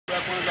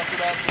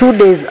2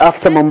 days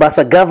after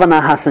Mombasa Governor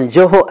Hassan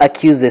Joho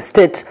accused the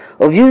state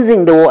of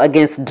using the war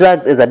against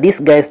drugs as a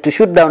disguise to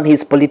shoot down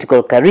his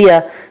political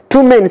career,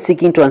 two men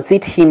seeking to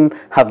unseat him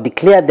have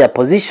declared their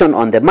position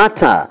on the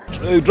matter.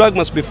 Drug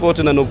must be fought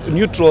in a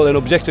neutral and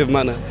objective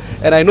manner.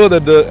 And I know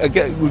that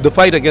the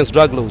fight against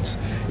drug lords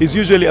is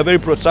usually a very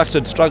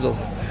protracted struggle.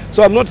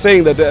 So I'm not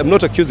saying that I'm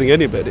not accusing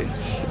anybody,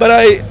 but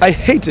I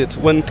hate it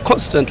when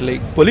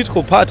constantly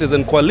political parties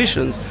and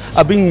coalitions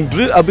are being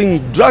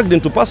dragged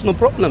into personal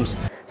problems.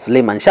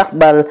 Suleiman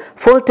Shahbal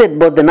faulted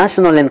both the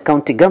national and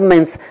county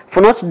governments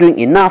for not doing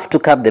enough to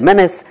curb the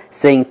menace,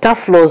 saying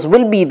tough laws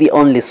will be the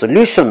only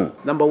solution.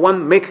 Number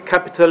one, make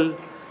capital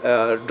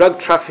drug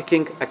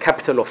trafficking a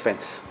capital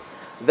offense.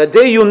 The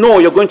day you know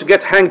you're going to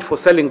get hanged for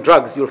selling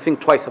drugs, you'll think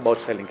twice about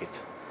selling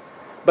it.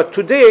 But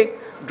today,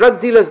 drug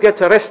dealers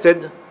get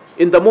arrested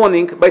in the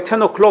morning, by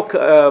 10 o'clock,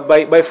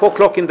 by 4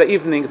 o'clock in the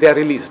evening, they are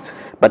released.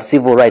 But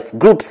civil rights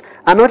groups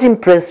are not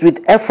impressed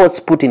with efforts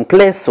put in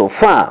place so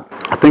far.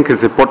 I think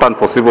it's important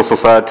for civil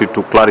society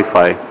to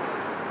clarify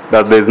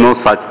that there is no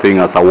such thing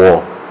as a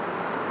war.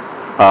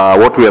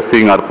 What we are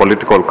seeing are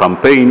political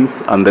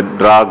campaigns, and the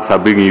drugs are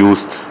being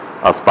used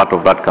as part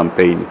of that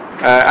campaign.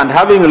 And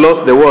having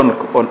lost the war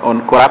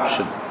on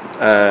corruption,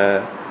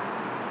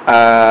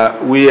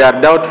 we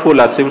are doubtful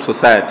as civil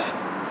society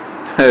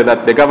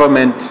that the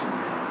government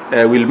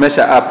will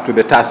measure up to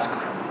the task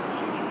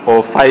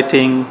of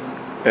fighting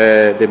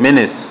the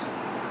menace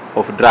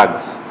of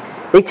drugs.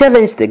 They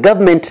challenged the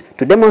government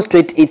to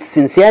demonstrate its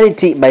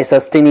sincerity by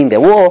sustaining the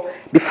war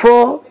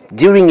before,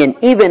 during and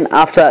even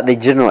after the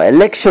general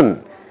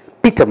election.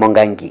 Peter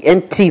Mongangi,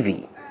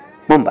 NTV,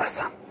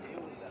 Mombasa.